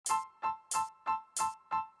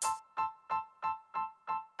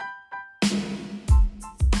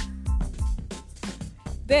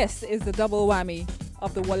This is the double whammy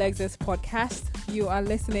of the Wole podcast. You are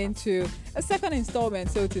listening to a second installment,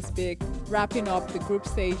 so to speak, wrapping up the group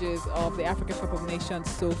stages of the African Cup of Nations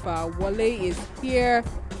so far. Wole is here.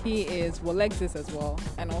 He is Wolexis as well,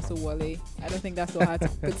 and also Wole. I don't think that's so hard to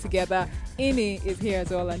put together. Ini is here as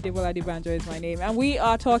well, and Debola is my name. And we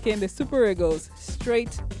are talking the Super Eagles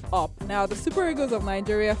straight up. Now, the Super Eagles of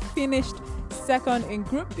Nigeria finished second in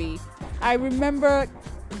Group B. I remember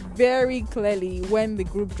very clearly when the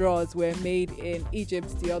group draws were made in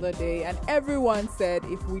Egypt the other day, and everyone said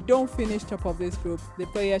if we don't finish top of this group, the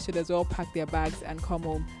players should as well pack their bags and come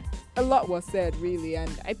home. A lot was said, really,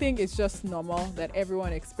 and I think it's just normal that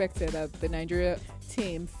everyone expected that the Nigeria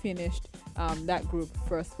team finished that group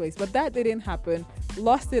first place, but that didn't happen.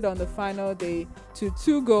 Lost it on the final day to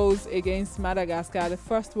 2 goals against Madagascar. The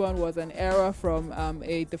first one was an error from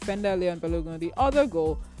a defender, Leon Balogun. The other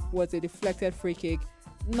goal was a deflected free kick.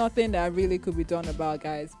 Nothing that really could be done about,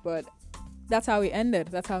 guys, but that's how it ended.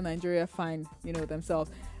 That's how Nigeria find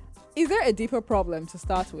themselves. Is there a deeper problem to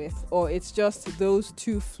start with, or it's just those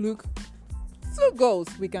two goals,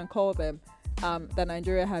 we can call them, that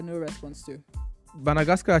Nigeria had no response to?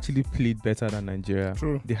 Madagascar actually played better than Nigeria.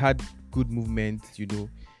 True. They had good movement,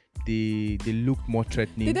 They looked more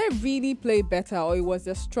threatening. Did they really play better, or it was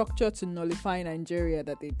the structure to nullify Nigeria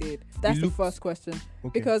that they did? That's the first question.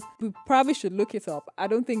 Okay. Because we probably should look it up. I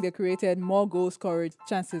don't think they created more goal scoring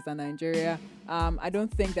chances than Nigeria. I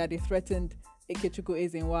don't think that they threatened Ikechukwu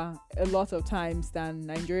Ezenwa a lot of times than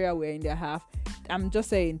Nigeria were in their half. I'm just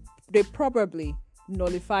saying they probably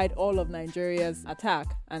nullified all of Nigeria's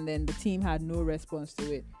attack, and then the team had no response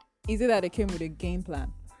to it. Is it that they came with a game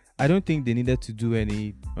plan? I don't think they needed to do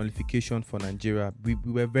any nullification for Nigeria. We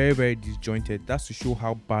were very, very disjointed. That's to show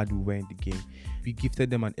how bad we were in the game. We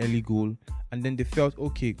gifted them an early goal, and then they felt,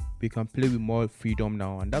 okay, we can play with more freedom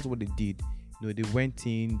now, and that's what they did. They went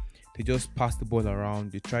in, they just passed the ball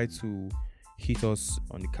around, they tried to hit us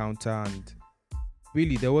on the counter, and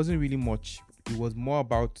really, there wasn't really much. It was more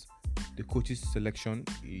about the coach's selection.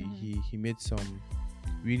 He made some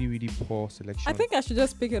really, really poor selection. I think I should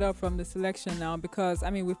just pick it up from the selection now, because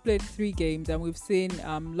we've played 3 games and we've seen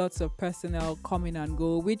lots of personnel come in and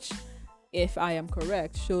go, which, if I am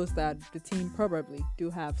correct, shows that the team probably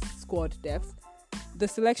do have squad depth. The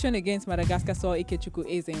selection against Madagascar saw Ikechukwu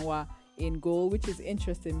Ezenwa in goal, which is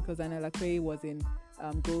interesting because Anelakwe was in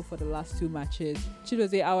goal for the last 2 matches.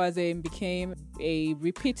 Chidozie Awazim became a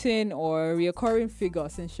repeating or reoccurring figure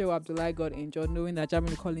since Shehu Abdullahi got injured, knowing that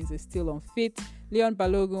Germany Collins is still unfit. Leon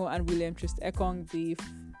Balogun and William Trist-Ekong, the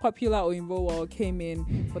popular Oyinbo, came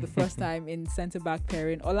in for the first time in centre-back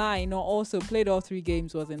pairing. Ola Aina also played all 3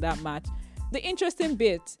 games, was in that match. The interesting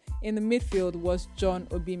bit in the midfield was John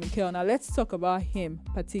Obi Mikel. Now let's talk about him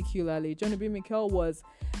particularly. John Obi Mikel was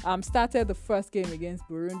started the first game against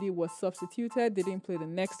Burundi, was substituted, didn't play the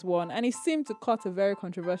next one, and he seemed to cut a very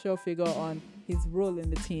controversial figure on his role in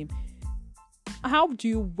the team. How do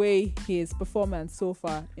you weigh his performance so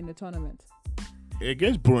far in the tournament?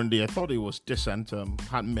 Against Burundi, I thought he was decent.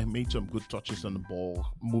 Had made some good touches on the ball,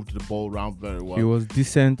 moved the ball around very well. He was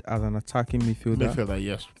decent as an attacking midfielder. Midfielder,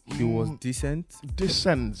 yes. He was decent.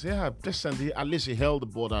 Decent. At least he held the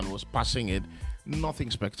ball and was passing it.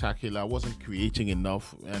 Nothing spectacular. Wasn't creating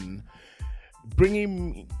enough. And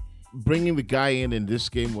bringing the guy in this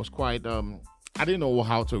game was quite. I didn't know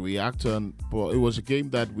how to react, but it was a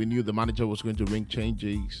game that we knew the manager was going to ring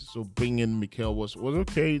changes. So bringing Mikel was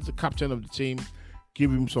okay. He's the captain of the team. Give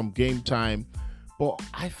him some game time. But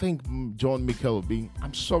I think John Mikel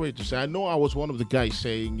I'm sorry to say, I know I was one of the guys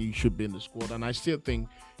saying he should be in the squad, and I still think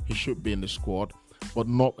he should be in the squad, but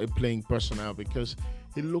not a playing personnel, because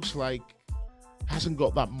he looks like hasn't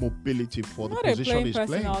got that mobility for the position he's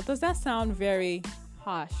playing. Does that sound very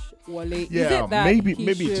harsh, Wole? Yeah, maybe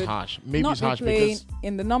it's harsh. Maybe it's harsh playing because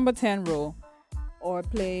in the number 10 role or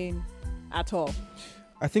playing at all.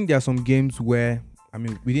 I think there are some games where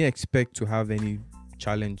we didn't expect to have any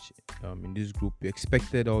challenge in this group. We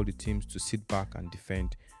expected all the teams to sit back and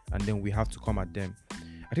defend, and then we have to come at them.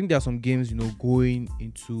 I think there are some games, going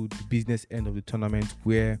into the business end of the tournament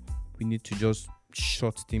where we need to just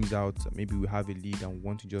shut teams out. Maybe we have a lead and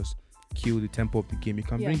want to just kill the tempo of the game. You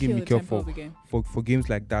can bring in Mikel for games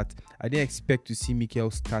like that. I didn't expect to see Mikel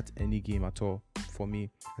start any game at all for me.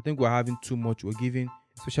 I think we're having too much. We're giving,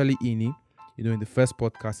 especially Ini, in the first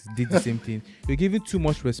podcast, he did the same thing. We're giving too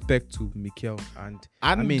much respect to Mikel, and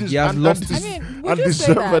he has lost his...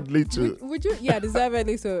 deservedly too. Would you? Yeah,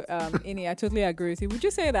 deservedly so. Ini, I totally agree with you. Would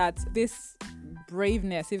you say that this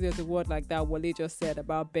braveness, if there's a word like that, Wole just said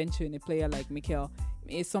about benching a player like Mikel,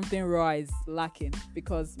 is something Rohr is lacking?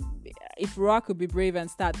 Because if Rohr could be brave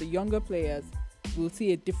and start the younger players, we'll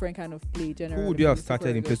see a different kind of play generally. Who would you have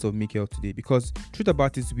started in place of Mikel today? Because truth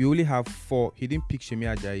about it, we only have 4. He didn't pick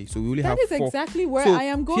Shemi Ajayi, so we only have 4. That is exactly where I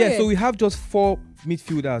am going. Yeah, so we have just 4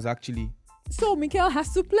 midfielders actually. So Mikel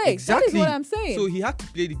has to play. Exactly. That is what I'm saying. So he had to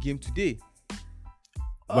play the game today.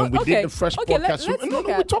 When we did the first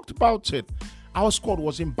podcast, we talked about it. Our squad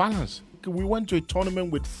was imbalanced. We went to a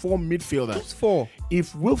tournament with 4 midfielders. Just 4.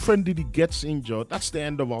 If Wilfred Ndidi gets injured, that's the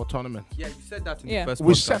end of our tournament. Yeah, you said that in the first podcast.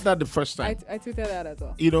 We said that the first time. I tweeted that as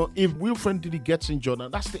well. If Wilfred Ndidi gets injured,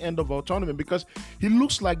 that's the end of our tournament because he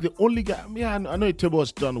looks like the only guy. I know Tebo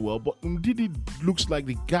has done well, but Ndidi looks like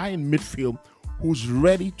the guy in midfield who's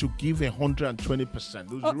ready to give 120%,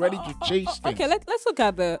 who's ready to chase things. Okay, let's look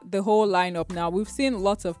at the whole lineup now. We've seen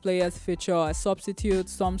lots of players feature as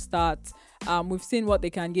substitutes, some starts. We've seen what they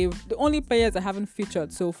can give. The only players that haven't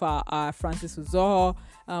featured so far are Francis Uzoho,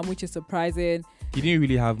 which is surprising. He didn't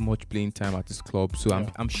really have much playing time at his club, so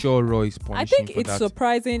I'm sure Roy is punishing I think for it's that.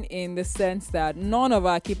 surprising in the sense that none of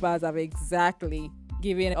our keepers have exactly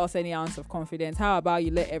giving us any ounce of confidence. How about you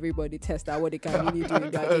let everybody test out what they can really do in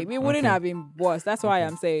that game? It wouldn't have been worse. That's why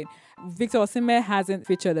I'm saying Victor Osimhen hasn't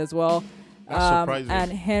featured as well. That's surprising.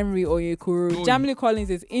 And Henry Onyekuru. Jamile Collins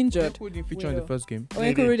is injured. Onyekuru didn't feature in the first game.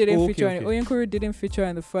 Onyekuru didn't feature. Okay. Onyekuru didn't feature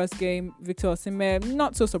in the first game. Victor Osimhen,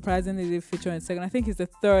 not so surprisingly, did feature in the second. I think he's the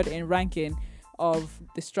 3rd in ranking of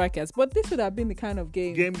the strikers. But this would have been the kind of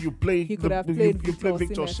game you play. He could have played you play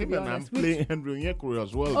Victor Osimhen Osimhen and play Henry Onyekuru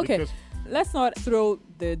as well. Okay. Because let's not throw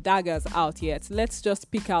the daggers out yet. Let's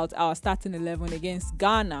just pick out our starting 11 against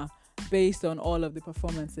Ghana based on all of the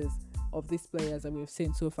performances of these players that we've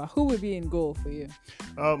seen so far. Who will be in goal for you?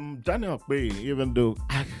 Daniel Akpeyi, even though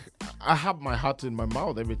I have my heart in my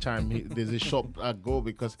mouth every time there's a shot at goal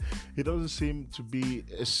because he doesn't seem to be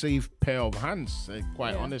a safe pair of hands,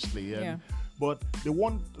 quite honestly. But the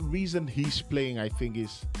one reason he's playing, I think,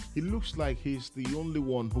 is he looks like he's the only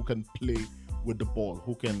one who can play with the ball,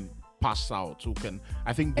 who can pass out, who can.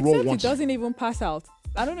 I think Except he doesn't even pass out.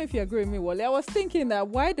 I don't know if you agree with me, Wole. I was thinking that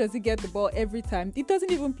why does he get the ball every time? He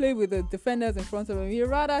doesn't even play with the defenders in front of him. He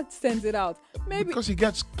rather sends it out. Maybe because he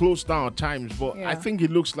gets close down at times, but I think he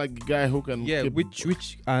looks like the guy who can. Yeah,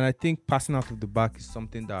 which and I think passing out of the back is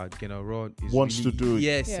something that Gernot Rohr wants really, to do.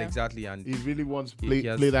 Yes, exactly, and he really wants to play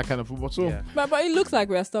that kind of football. So, but it looks like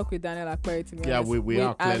we are stuck with Daniel Akpeyi, to be honest. Yeah, we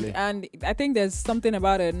are clearly. And I think there's something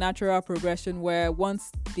about a natural progression where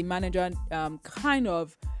once the manager kind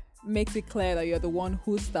of makes it clear that you're the one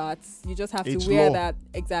who starts, you just have to wear that.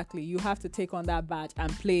 Exactly, you have to take on that badge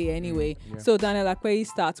and play anyway. So Daniel Akpeyi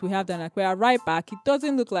starts. We have Daniel Akpeyi right back. It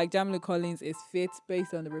doesn't look like Jamile Collins is fit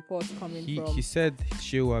based on the reports coming from. He said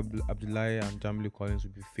Shehu Abdullahi and Jamile Collins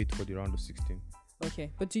will be fit for the round of 16.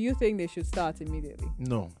 Okay, but do you think they should start immediately?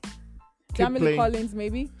 No. Jamile Collins,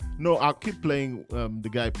 maybe? No, I'll keep playing the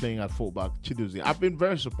guy playing at fullback, Chidozie. I've been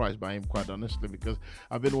very surprised by him, quite honestly, because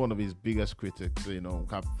I've been one of his biggest critics.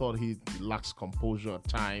 I've thought he lacks composure at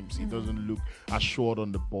times. He doesn't look assured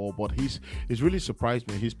on the ball, but he's really surprised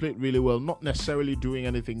me. He's played really well, not necessarily doing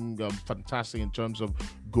anything fantastic in terms of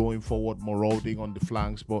going forward, marauding on the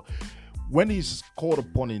flanks, but when he's called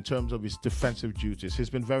upon in terms of his defensive duties, he's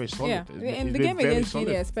been very solid. Yeah, in the game against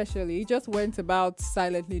Guinea especially, he just went about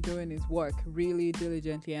silently doing his work really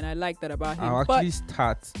diligently, and I like that about him. I'll actually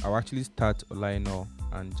start Olaino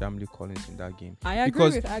and Jamile Collins in that game. I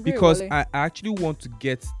agree because I actually want to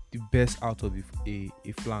get the best out of a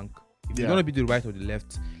flank. If it's gonna be the right or the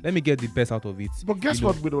left, let me get the best out of it. But guess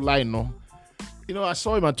what with Olaino? I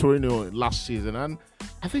saw him at Torino last season, and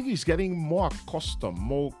I think he's getting more accustomed,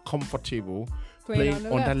 more comfortable playing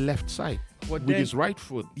on the left side with his right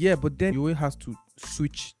foot. Yeah, but then he always has to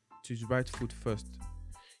switch to his right foot first.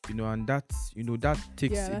 And that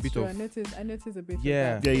takes a bit of. I noticed a bit of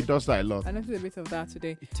that. Yeah, he does that a lot. I noticed a bit of that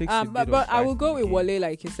today. It takes but I will go with Wole,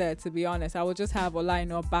 like you said, to be honest. I will just have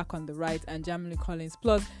Olaino back on the right and Jamile Collins.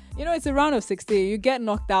 Plus, it's a round of 16. You get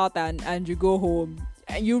knocked out and you go home.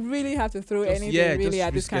 You really have to throw anything really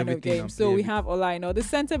at this kind of game. So we have Olaino. The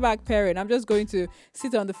centre-back pairing, I'm just going to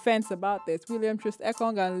sit on the fence about this. William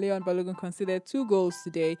Troost-Ekong and Leon Balogun considered 2 goals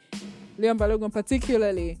today. Leon Balogun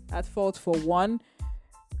particularly at fault for 1.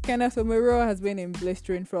 Kenneth Omero has been in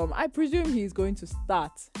blistering form. I presume he's going to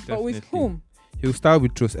start. Definitely. But with whom? He'll start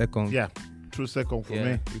with Troost-Ekong. Yeah, Troost-Ekong for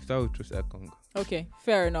me. He'll start with Troost-Ekong. Okay,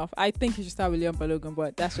 fair enough. I think you should start with Leon Balogun,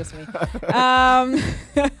 but that's just me.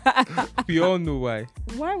 We all know why.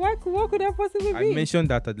 Why? What could that possibly I be? mentioned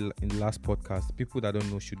that in the last podcast. People that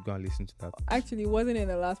don't know should go and listen to that. Actually, it wasn't in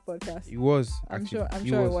the last podcast. It was. I'm Actually,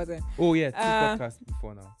 sure it wasn't. Oh yeah, 2 podcasts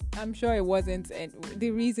before now. I'm sure it wasn't. And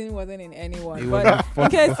the reason wasn't in anyone. It But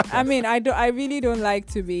wasn't because I really don't like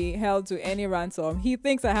to be held to any ransom. He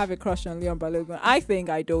thinks I have a crush on Leon Balogun. I think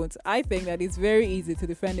I don't. I think that it's very easy to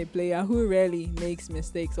defend a player who rarely makes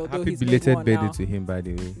mistakes. Although Happy he's made belated one birthday now. to him, by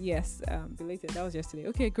the way. Yes, belated. That was yesterday.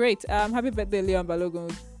 Okay, great. Happy birthday, Leon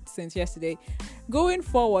Balogun, since yesterday. Going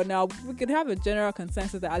forward now, we could have a general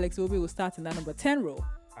consensus that Alex Iwobi will start in that number 10 role.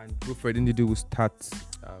 And Wilfred Ndidi will start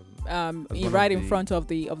In front of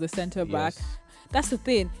the center back. Yes. That's the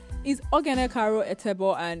thing. Is Ogene Karo,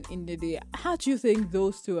 Etebo, and Ndidi? How do you think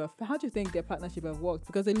those two how do you think their partnership have worked?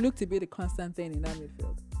 Because they look to be the constant thing in that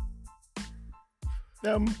midfield.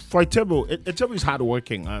 For Etebo is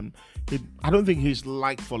hardworking, and I don't think he's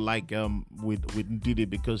like for like with Ndidi,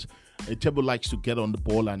 because Etebo likes to get on the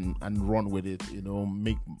ball and run with it,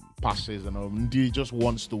 make passes, and Ndidi just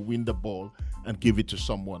wants to win the ball and give it to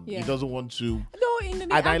someone. Yeah. He doesn't want to. No,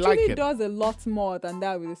 Ndidi I actually like it. does a lot more than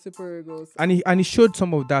that with the Super Eagles. And he showed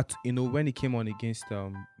some of that, when he came on against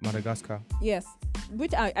Madagascar. Yes,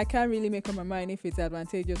 which I can't really make up my mind if it's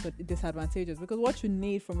advantageous or disadvantageous, because what you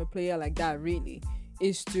need from a player like that really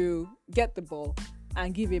is to get the ball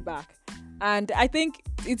and give it back. And I think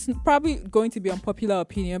it's probably going to be unpopular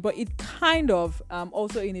opinion, but it kind of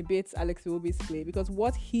also inhibits Alex Iwobi's play, because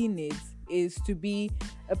what he needs is to be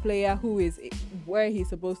a player who is where he's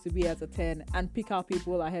supposed to be as a 10 and pick out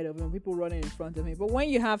people ahead of him, people running in front of him. But when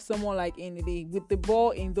you have someone like Ndidi with the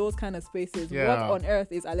ball in those kind of spaces, what on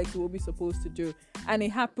earth is Alex Iwobi supposed to do? And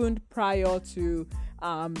it happened prior to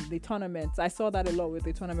the tournaments. I saw that a lot with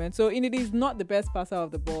the tournament. So Ndidi is not the best passer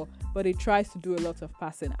of the ball, but he tries to do a lot of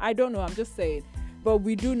passing. I don't know, I'm just saying. But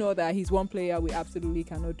we do know that he's one player we absolutely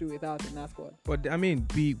cannot do without in that squad. But I mean,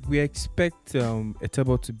 we expect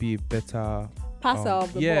Etebo to be a better passer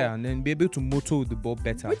of the ball. Yeah, and then be able to motor the ball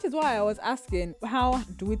better. Which is why I was asking, how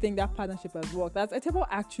do we think that partnership has worked? Has Etebo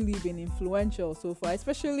actually been influential so far,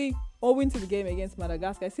 especially owing to the game against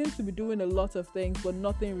Madagascar? He seems to be doing a lot of things, but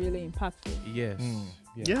nothing really impactful. Yes.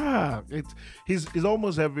 Yeah, he's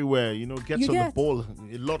almost everywhere. Gets on the ball,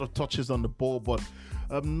 a lot of touches on the ball, but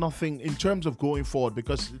nothing in terms of going forward,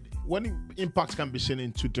 because when impacts can be seen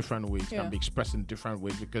in 2 different ways, can be expressed in different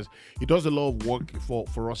ways, because he does a lot of work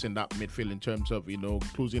for us in that midfield in terms of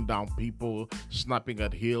closing down people, snapping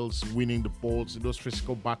at heels, winning the balls, those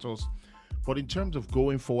physical battles. But in terms of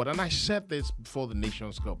going forward, and I said this before the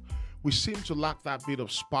Nations Cup, we seem to lack that bit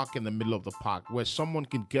of spark in the middle of the park where someone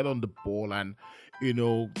can get on the ball and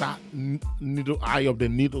that needle eye of the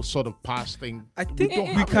needle sort of pass thing. I think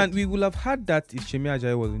we will have had that if Shemi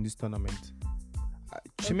Ajayi was in this tournament.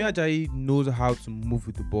 Shemi Ajayi knows how to move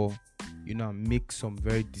with the ball, and make some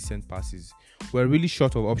very decent passes. We're really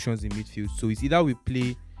short of options in midfield, so it's either we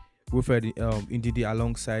play Wilfred Ndidi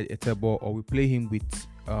alongside Etebo, or we play him with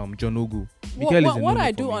John Ogu. What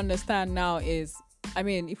I do understand now is, I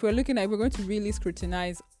mean, if we're going to really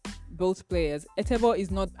scrutinize both players, Etebo is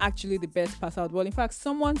not actually the best passer out. Well, in fact,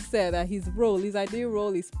 someone said that his ideal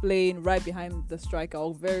role is playing right behind the striker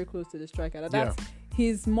or very close to the striker.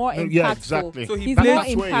 He's more impactful. Yeah, exactly. So he's more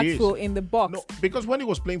impactful in the box. No, because when he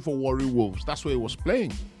was playing for Warri Wolves, that's where he was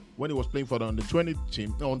playing. When he was playing for the under 20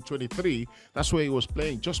 team, on 23, that's where he was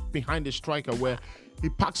playing, just behind the striker, where he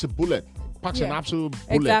packs a bullet, an absolute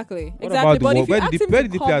bullet. Exactly. What about the World? Where did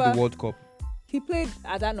he play at the World Cup? He played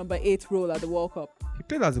at that number 8 role at the World Cup. He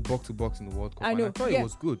played as a box-to-box in the World Cup. I know. And I thought it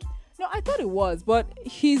was good. No, I thought it was, but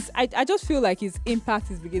I just feel like his impact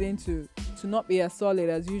is beginning to not be as solid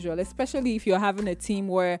as usual, especially if you're having a team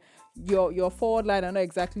where your forward line are not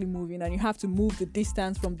exactly moving and you have to move the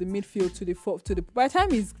distance from the midfield to the by the time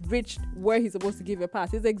he's reached where he's supposed to give a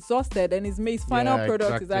pass, he's exhausted, and his final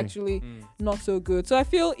product is actually not so good. So I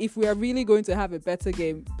feel if we are really going to have a better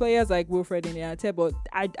game, players like Wilfred Iniobong,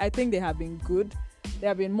 I think they have been good. They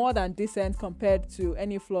have been more than decent compared to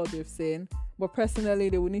any flaws we've seen. But personally,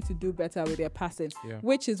 they will need to do better with their passing,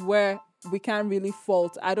 which is where we can't really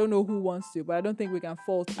fault. I don't know who wants to, but I don't think we can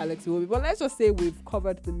fault Alex Iwobi. But let's just say we've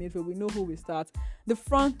covered the midfield. We know who we start. The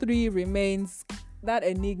front 3 remains that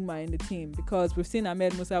enigma in the team, because we've seen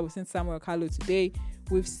Ahmed Musa, we've seen Samuel Kalu today,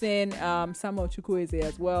 we've seen Samuel Chukwueze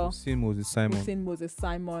as well. We've seen Moses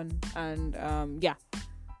Simon. And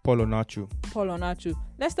Paul Onachu.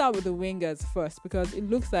 Let's start with the wingers first, because it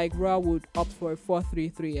looks like Rohr would opt for a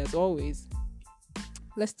 4-3-3 as always.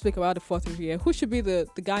 Let's speak about the 4-3-3 here. Who should be the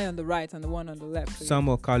guy on the right and the one on the left?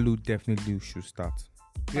 Samuel Kalu definitely should start.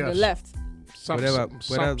 On the left?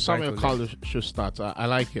 Samuel Carlo should start. I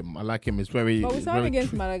like him. It's very. But we saw him very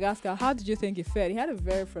against Madagascar. How did you think he fared? He had a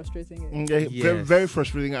very frustrating game. very, very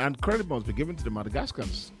frustrating, and credit must be given to the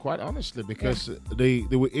Madagascars, quite honestly, because they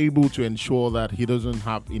were able to ensure that he doesn't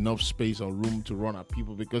have enough space or room to run at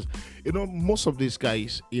people. Because most of these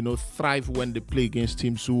guys thrive when they play against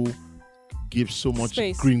teams who give so much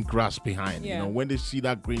space. Green grass behind. Yeah. When they see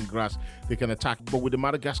that green grass, they can attack. But with the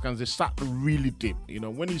Madagascars, they start really deep.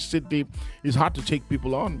 When you sit deep, it's hard to take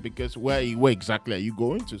people on because where exactly are you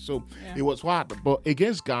going to? So it was hard. But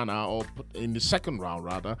against Ghana, or in the second round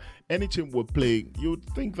rather, any team will play. You would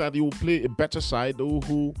think that you will play a better side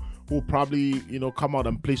who probably come out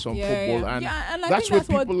and play some football, and that's where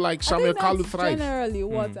people like Samuel Kalu thrive. Generally,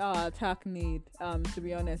 what our attack need, to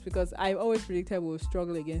be honest, because I always predicted we will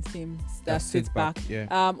struggle against teams that sit back. Yeah.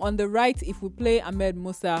 On the right, if we play Ahmed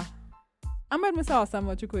Musa or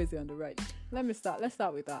Samuel Chukwueze on the right. Let's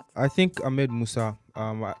start with that. I think Ahmed Musa.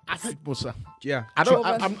 Ahmed Musa. Yeah.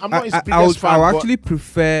 I'm not his biggest fan. I would actually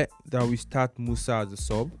prefer that we start Musa as a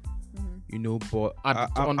sub. But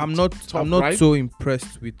I'm not right? so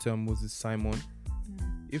impressed with Moses Simon.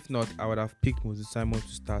 If not, I would have picked Moses Simon to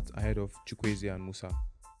start ahead of Chukwueze and Musa.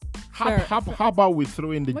 How about we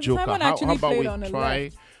throw in the Moses joker? Simon How actually about played we on the try?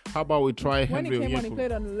 left. How about we try When Henry he came on, he Onyekuru?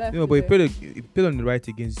 played on the left. No, but he played on the right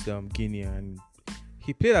against Guinea, and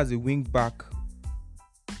he played as a wing back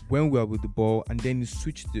when we were with the ball, and then he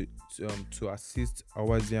switched to assist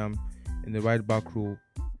Awaziam in the right back row.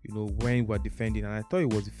 When we were defending, and I thought he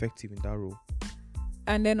was effective in that role.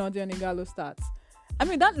 And then Odion Igalo starts. I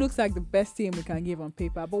mean, that looks like the best team we can give on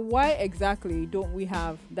paper, but why exactly don't we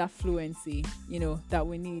have that fluency, that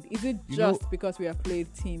we need? Is it just because we have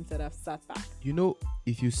played teams that have sat back?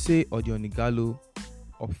 If you say Odion Igalo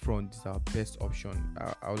up front is our best option,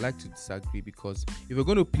 I would like to disagree, because if we're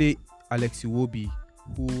going to play Alex Iwobi,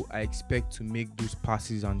 who I expect to make those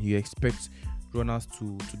passes and he expects runners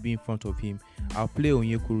to be in front of him, I'll play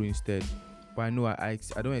Onyekuru instead. But I know I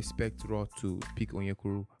don't expect Rohr to pick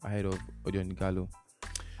Onyekuru ahead of Odion Igalo.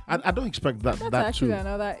 I don't expect that. That's that actually too.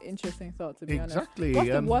 another interesting thought, to be Exactly.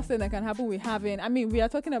 honest. What's the worst thing that can happen with having? I mean, we are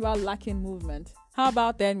talking about lacking movement. How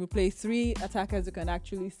about then we play 3 attackers who can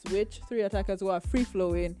actually switch, 3 attackers who are free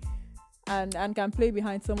flowing, and can play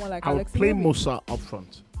behind someone like I'll Alex. play Musa up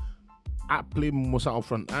front.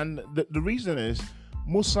 And the reason is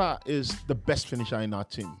Musa is the best finisher in our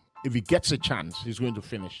team. If he gets a chance, he's going to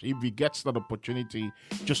finish. If he gets that opportunity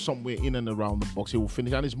just somewhere in and around the box, he will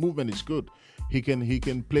finish. And his movement is good. He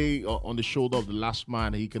can play on the shoulder of the last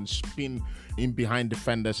man. He can spin in behind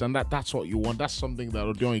defenders, and that's what you want. That's something that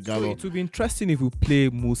Odion Igalo. So it would be interesting if we play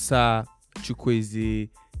Musa, Chukwueze,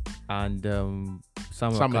 and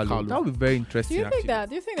Samuel Kalu. That would be very interesting. Do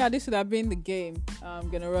you think that this should have been the game?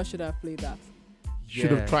 Gernot Rohr should have played that.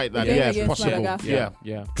 Should have tried that. Yeah, Yeah, possible. Madagascar.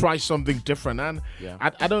 Yeah. Try something different. And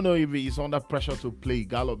I don't know if he's under pressure to play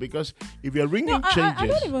Gallo, because if you're ringing changes. I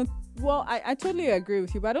don't even. Well, I totally agree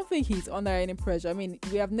with you, but I don't think he's under any pressure. I mean,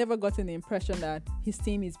 we have never gotten the impression that his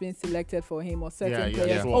team is being selected for him or certain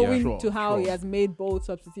players owing to how he has made bold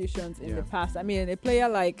substitutions in the past. I mean, a player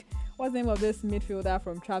like, what's the name of this midfielder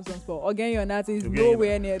from Trabzonspor? Ogenyo Onazi is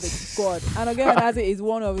nowhere near the squad. And Ogenyo Onazi is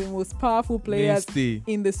one of the most powerful players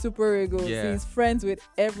in the Super Eagles. Yeah. He's friends with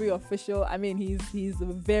every official. I mean, he's a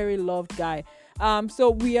very loved guy. So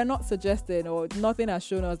we are not suggesting, or nothing has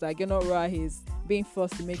shown us that Gernot Rohr is being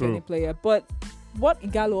forced to make any player. But what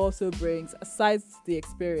Igalo also brings, aside the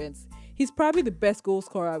experience, he's probably the best goal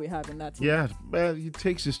scorer we have in that team. Yeah, but he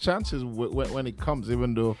takes his chances when it comes,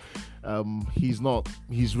 even though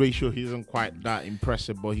his ratio isn't quite that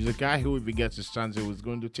impressive. But he's a guy who, if he gets his chance, he was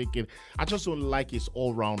going to take it. I just don't like his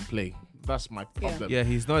all-round play. That's my problem. Yeah,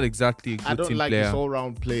 he's not exactly a good team player. I don't like his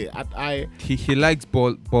all-round play. He likes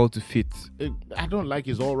ball to fit. I don't like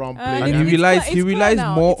his all-round play. And he relies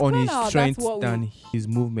more on his strength than his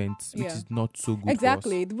movements, which is not so good.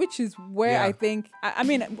 Exactly, which is where I think. I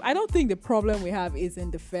mean, I don't think the problem we have is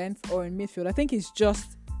in defense or in midfield. I think it's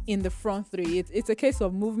just in the front 3. It's a case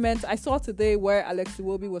of movement. I saw today where Alex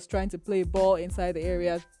Iwobi was trying to play ball inside the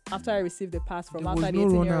area after I received the pass from outside the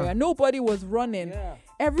 18 area. Nobody was running. Yeah.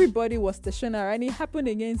 Everybody was stationary, and it happened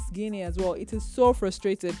against Guinea as well. It is so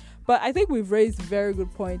frustrating. But I think we've raised very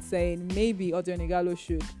good points saying maybe Odion Igalo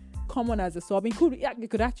should come on as a sub. It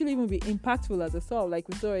could actually even be impactful as a sub, like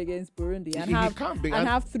we saw against Burundi, and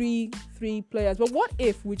have three players. But what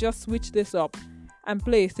if we just switch this up and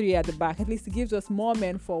play 3 at the back? At least it gives us more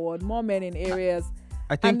men forward, more men in areas.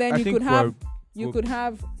 And then you could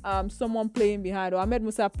have someone playing behind, or Ahmed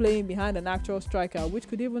Musa playing behind an actual striker, which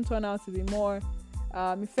could even turn out to be more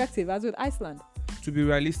effective, as with Iceland. to be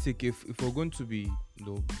realistic, if we're going to be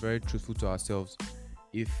very truthful to ourselves,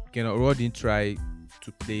 if Gernot Rohr didn't try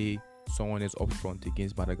to play someone else up front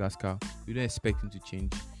against Madagascar, we don't expect him to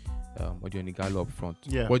change Odion Ighalo up front.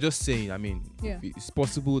 Yeah. We're just saying, I mean, it's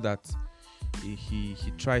possible that he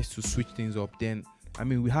tries to switch things up. Then, I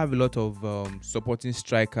mean, we have a lot of supporting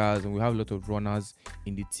strikers and we have a lot of runners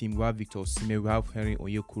in the team. We have Victor Osimhen, we have Henry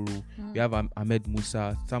Onyekuru, we have Ahmed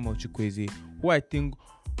Musa, Samuel Chukwueze, who I think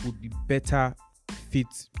would be better fit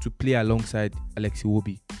to play alongside Alex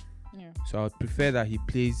Iwobi. Yeah. So I would prefer that he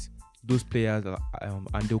plays those players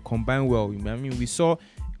and they'll combine well. I mean, we saw a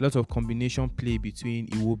lot of combination play between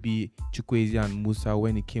Iwobi, Chukwueze and Musa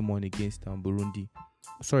when he came on against Burundi.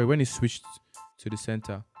 Sorry, when he switched to the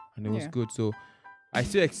center, and it was good. So I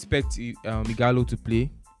still expect Ighalo to play.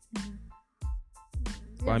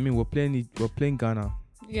 But I mean, we're playing Ghana.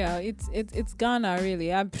 Yeah, it's Ghana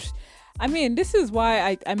really. I mean, this is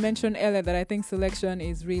why I mentioned earlier that I think selection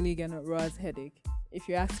is really Gernot Rohr's headache. If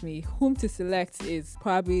you ask me, whom to select is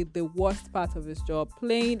probably the worst part of his job.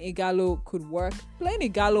 Playing Ighalo could work.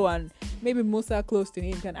 Playing Ighalo and maybe Musa close to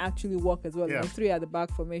him can actually work as well. In a 3 at the back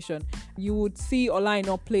formation. You would see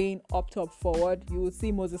Olaino playing up top forward. You would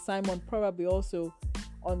see Moses Simon probably also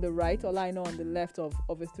on the right, Olaino on the left of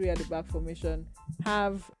a 3 at the back formation.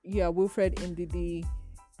 Have Wilfred Ndidi,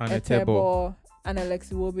 Etebo, and Alex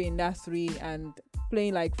Iwobi in that 3 and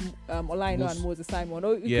playing like Olaino and Moses Simon.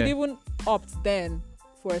 Or you could even opt then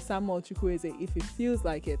for a Samuel Chukwueze if it feels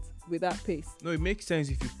like it with that pace. No, it makes sense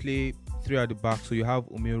if you play 3 at the back. So you have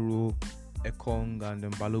Omeru, Ekong, and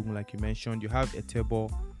Balogun, like you mentioned. You have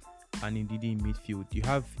Etebo and Ndidi in midfield. You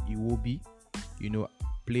have Iwobi,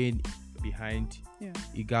 playing behind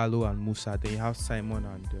Ighalo and Musa. Then you have Simon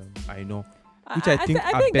and Aino, which I think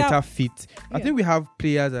are better fit. I think we have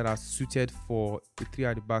players that are suited for the 3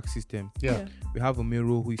 at the back system. Yeah. We have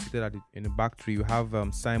Omeru, who is seated in the back 3. We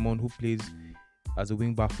have Simon, who plays as a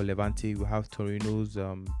wing back for Levante. We have Torino's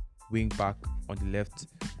wing back on the left,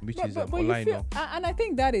 which is Olaino. And I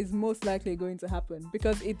think that is most likely going to happen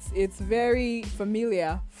because it's very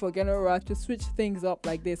familiar for Gernot Rohr to switch things up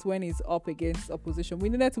like this when he's up against opposition. We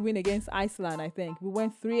needed to win against Iceland, I think. We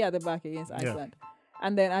went 3 at the back against Iceland.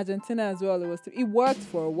 And then Argentina as well, it worked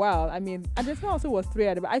for a while. I mean, Argentina also was 3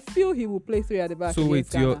 at the back. I feel he will play 3 at the back. So wait,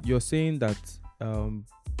 Ghana. you're saying that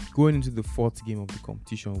going into the 4th game of the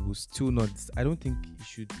competition will still not... I don't think you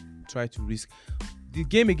should try to risk... The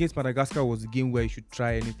game against Madagascar was a game where you should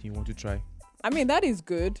try anything you want to try. I mean, that is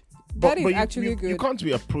good. That is actually good. You can't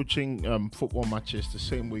be approaching football matches the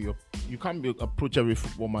same way you can't approach every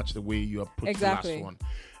football match the way you approach the last one.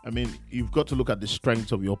 I mean, you've got to look at the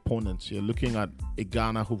strengths of your opponents. You're looking at a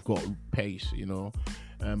Ghana who've got pace,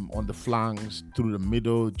 on the flanks, through the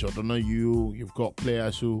middle, Jordan you've got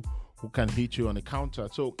players who can hit you on the counter.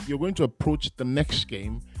 So you're going to approach the next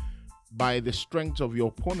game by the strength of your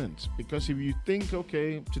opponent. Because if you think,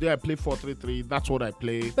 okay, today I play 4-3-3, that's what I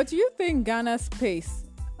play. But do you think Ghana's pace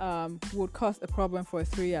would cause a problem for a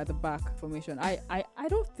 3 at the back formation? I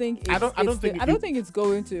don't think it's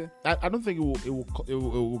going to. I don't think it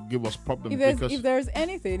will give us problems. If there's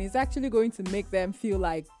anything, it's actually going to make them feel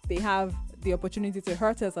like they have the opportunity to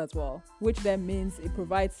hurt us as well, which then means it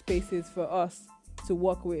provides spaces for us to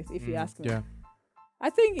work with, if you ask me. Yeah. I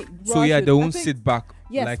think they won't sit back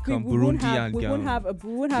like Burundi and we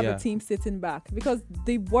won't have a team sitting back, because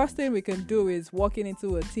the worst thing we can do is walking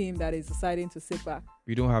into a team that is deciding to sit back.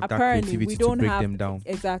 We don't have that creativity to break them down.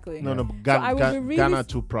 Exactly. No, Ghana are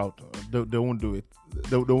too proud. They won't do it.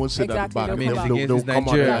 They won't sit at the back. They'll come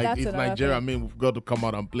out. It's Nigeria. I mean, we've got to come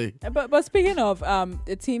out and play. But speaking of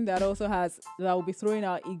a team that will be throwing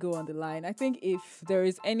our ego on the line, I think if there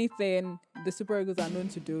is anything the Super Eagles are known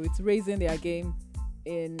to do, it's raising their game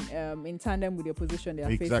in tandem with the opposition they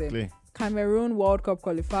are facing. Cameroon World Cup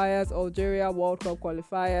qualifiers, Algeria World Cup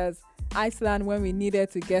qualifiers, Iceland when we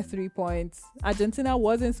needed to get 3 points. Argentina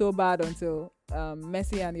wasn't so bad until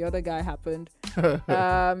Messi and the other guy happened.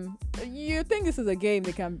 You think this is a game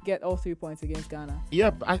they can get all 3 points against Ghana? Yeah,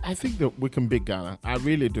 I think that we can beat Ghana. I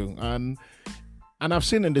really do. And I've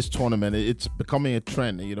seen in this tournament, it's becoming a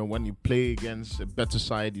trend. When you play against a better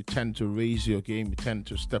side, you tend to raise your game. You tend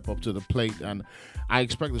to step up to the plate. And I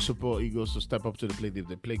expect the Super Eagles to step up to the plate if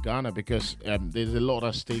they play Ghana, because there's a lot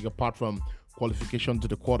at stake apart from qualification to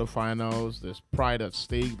the quarterfinals. There's pride at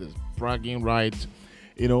stake. There's bragging rights.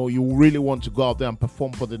 You really want to go out there and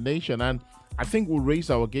perform for the nation. And I think we'll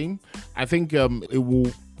raise our game. I think it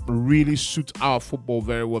will really suit our football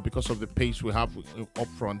very well because of the pace we have up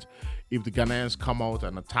front. If the Ghanaians come out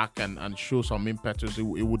and attack and show some impetus, it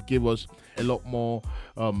would give us a lot more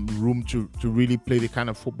room to really play the kind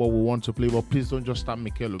of football we want to play. But please don't just start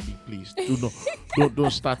Mikel Obi, please.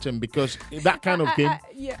 Don't start him, because that kind of game,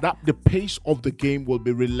 that the pace of the game will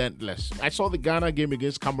be relentless. I saw the Ghana game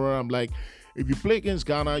against Cameroon. I'm like, if you play against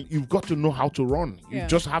Ghana, you've got to know how to run. You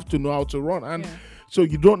just have to know how to run. And so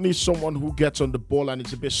you don't need someone who gets on the ball and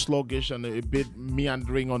it's a bit sluggish and a bit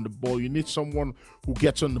meandering on the ball. You need someone who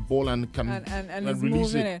gets on the ball and can and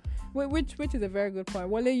release it. Which is a very good point.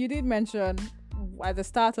 Wole, you did mention at the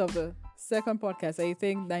start of the second podcast that you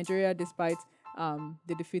think Nigeria, despite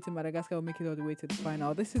the defeat in Madagascar, will make it all the way to the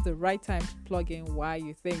final. This is the right time to plug in why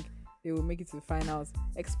you think they will make it to the finals,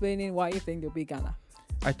 explaining why you think they'll be Ghana.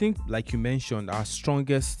 I think, like you mentioned, our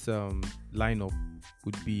strongest lineup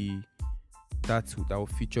would be that will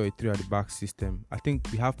feature a 3 at the back system. I think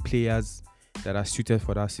we have players that are suited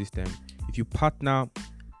for that system. If you partner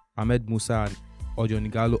Ahmed Musa and Ojo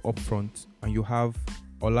Nigalo up front, and you have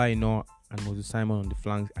Ola Aina and Moses Simon on the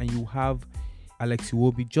flanks, and you have Alex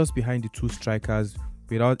Iwobi just behind the 2 strikers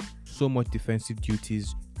without so much defensive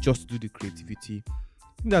duties, just to do the creativity,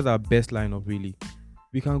 I think that's our best lineup, really.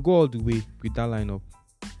 We can go all the way with that lineup.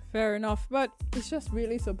 Fair enough, but it's just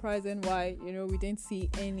really surprising why, we didn't see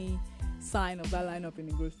any sign of that lineup in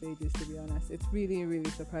the group stages, to be honest. It's really, really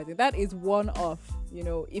surprising. That is one of,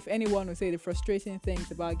 if anyone would say the frustrating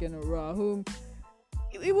things about Gernot Rohr, whom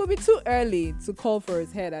it would be too early to call for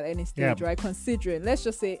his head at any stage, right? Considering, let's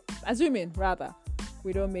just say, assuming rather,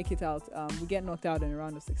 we don't make it out, we get knocked out in the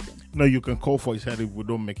round of 16. No, you can call for his head if we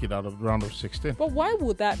don't make it out of the round of 16. But why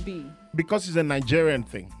would that be? Because it's a Nigerian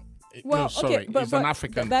thing. Well, no, sorry, okay, but it's an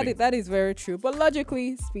African thing. That is very true. But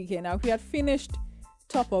logically speaking, now if we had finished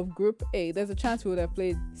top of Group A, there's a chance we would have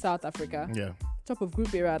played South Africa. Yeah. Top of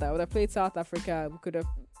Group A, rather. I would have played South Africa. We could have,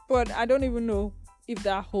 but I don't even know if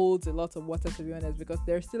that holds a lot of water, to be honest, because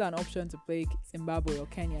there's still an option to play Zimbabwe or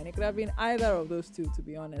Kenya, and it could have been either of those two, to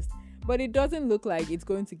be honest. But it doesn't look like it's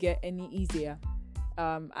going to get any easier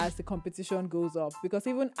as the competition goes up, because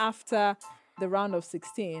even after the round of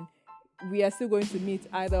 16, we are still going to meet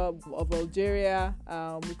either of Algeria.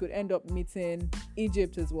 We could end up meeting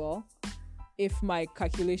Egypt as well, if my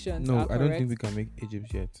calculations are correct. No, I don't think we can make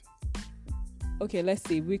Egypt yet. Okay, let's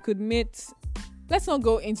see. We could meet... Let's not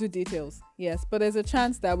go into details, yes, but there's a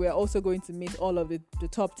chance that we are also going to meet all of the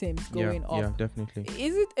top teams going up. Yeah, definitely.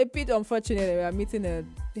 Is it a bit unfortunate that we are meeting a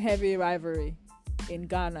heavy rivalry in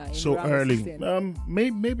Ghana in so early?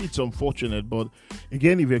 Maybe it's unfortunate, but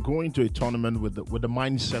again, if you're going to a tournament with the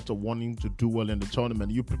mindset of wanting to do well in the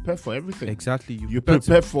tournament, you prepare for everything. Exactly. You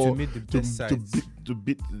prepare to meet the best sides. To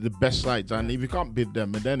beat the best sides, and if you can't beat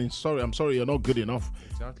them, and then I'm sorry, you're not good enough.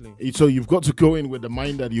 Exactly. So you've got to go in with the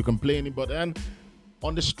mind that you can play anybody. And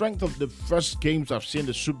on the strength of the first games I've seen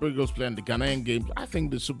the Super Eagles play and the Ghanaian games, I think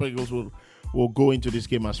the Super Eagles will go into this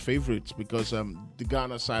game as favorites, because the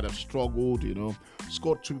Ghana side have struggled,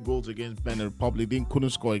 scored 2 goals against Benin Republic, then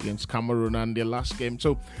couldn't score against Cameroon and their last game.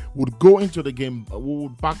 So we'd go into the game, we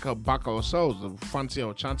would back ourselves, fancy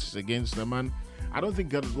our chances against them. And I don't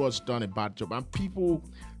think Gernot Rohr has done a bad job. And people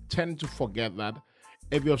tend to forget that.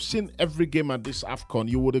 If you have seen every game at this AFCON,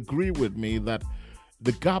 you would agree with me that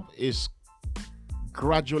the gap is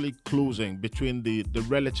gradually closing between the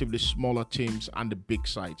relatively smaller teams and the big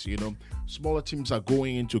sides. Smaller teams are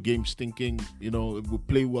going into games thinking, if we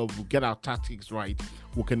play well, we get our tactics right,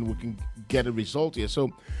 we can get a result here. So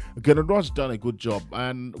Gernot Rohr's done a good job.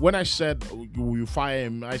 And when I said you fire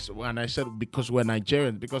him, I said because we're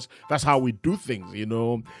Nigerians, because that's how we do things.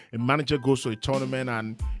 A manager goes to a tournament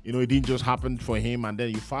and it didn't just happen for him and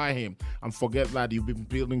then you fire him and forget that you've been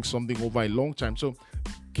building something over a long time. So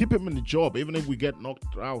keep him in the job, even if we get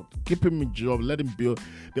knocked out. Keep him in the job, let him build.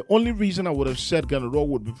 The only reason I would have said Gernot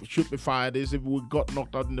Rohr should be fired is if we got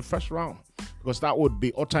knocked out in the first round, because that would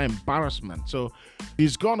be utter embarrassment. So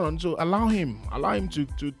he's gone on, so allow him to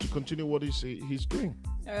continue what he's doing.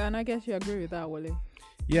 And I guess you agree with that, Wole.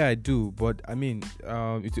 Yeah, I do. But I mean,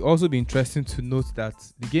 it would also be interesting to note that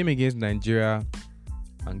the game against Nigeria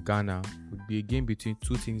and Ghana would be a game between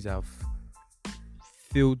 2 teams that have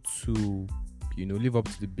failed to live up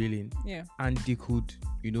to the billing. Yeah. And they could,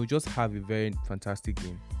 just have a very fantastic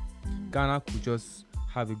game. Ghana could just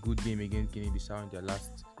have a good game against Guinea-Bissau in their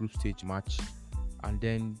last group stage match. And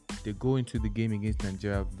then they go into the game against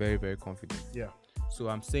Nigeria very, very confident. Yeah. So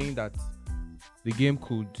I'm saying that the game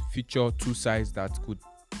could feature 2 sides that could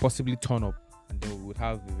possibly turn up. And then we would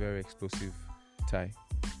have a very explosive tie.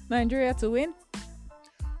 Nigeria to win?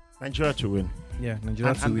 Nigeria to win. Yeah,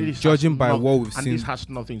 Nigeria to And win. this has Judging by not- what we've and seen, this has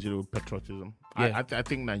nothing to do with patriotism. Yeah. I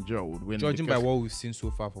think Nigeria would win. judging by because what we've seen so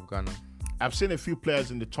far from Ghana. I've seen a few players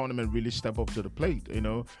in the tournament really step up to the plate.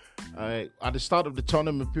 At the start of the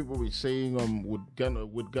tournament, people were saying, would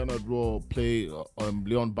Gernot Rohr play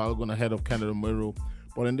Leon Balogun ahead of Kenneth Omero?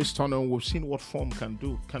 But in this tournament, we've seen what form can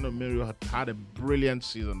do. Kenneth Omero had a brilliant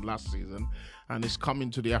season last season, and is coming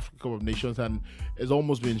to the Africa Cup of Nations, and has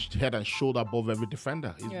almost been head and shoulder above every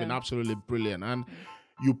defender. He's been absolutely brilliant, and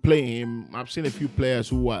you play him. I've seen a few players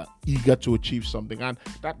who are eager to achieve something, and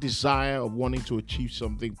that desire of wanting to achieve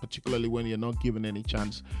something, particularly when you're not given any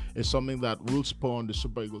chance, is something that will spur on the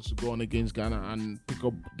Super Eagles to go on against Ghana and pick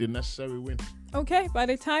up the necessary win. Okay, by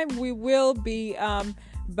the time we will be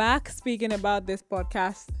back speaking about this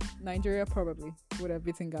podcast, Nigeria probably would have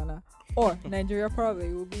beaten Ghana, or Nigeria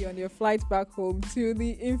probably will be on your flight back home to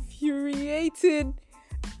the infuriated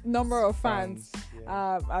number of fans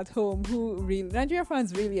at home who really, Nigeria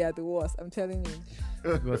fans really are the worst, I'm telling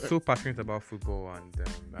you. We are so passionate about football,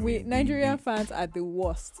 and Nigerian fans are the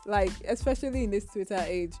worst, like especially in this Twitter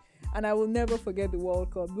age. And I will never forget the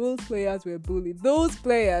World Cup. Those players were bullied. Those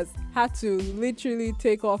players had to literally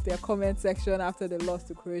take off their comment section after they lost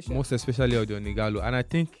to Croatia. most especially Odionigalo, and I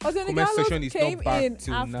think comment section is not back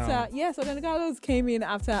till now. Yes, Odionigalo came in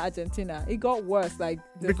after Argentina. It got worse, like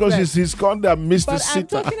Because it's his con that missed the But I'm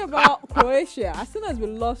sitter. talking about Croatia. As soon as we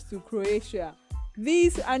lost to Croatia,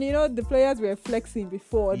 the players were flexing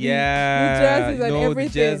before. The jerseys and everything.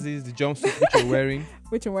 The jerseys, the jumpsuits which you're wearing.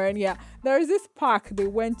 Which I'm wearing, yeah. There is this park they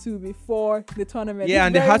went to before the tournament. Yeah, This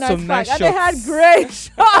and they very had some nice park, and they had shots. great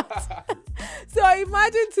shots. So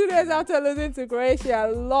imagine 2 days after losing to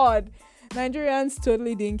Croatia, Lord, Nigerians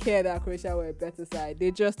totally didn't care that Croatia were a better side.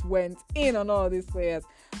 They just went in on all these players.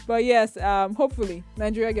 But yes, hopefully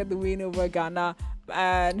Nigeria get the win over Ghana,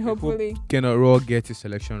 and hopefully Gernot Rohr gets his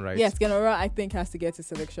selection right. Yes, Gernot Rohr, I think, has to get his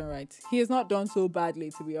selection right. He has not done so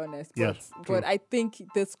badly, to be honest. Yes, But I think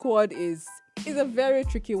the squad is a very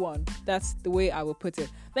tricky one. That's the way I will put it.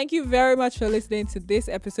 Thank you very much for listening to this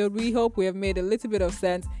episode. We hope we have made a little bit of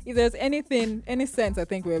sense. If there's any sense I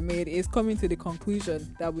think we have made, is coming to the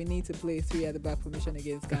conclusion that we need to play 3 at the back formation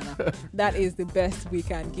against Ghana. That is the best we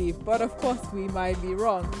can give. But of course, we might be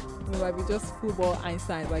wrong. We might be just football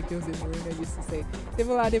Einstein, like Jose Mourinho used to say.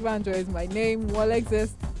 Debola Adebanjo is my name. Wole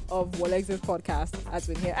of Wole Podcast has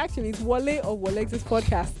been here. Actually, it's Wole of Wole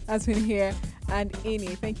Podcast has been here. And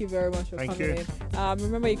Ini, thank you very much for coming in.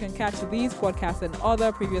 Remember, you can catch these podcasts and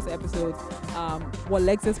other previous episodes,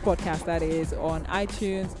 Wole Podcast, that is, on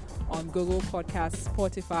iTunes, on Google Podcasts,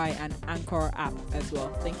 Spotify, and Anchor app as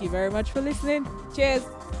well. Thank you very much for listening. Cheers.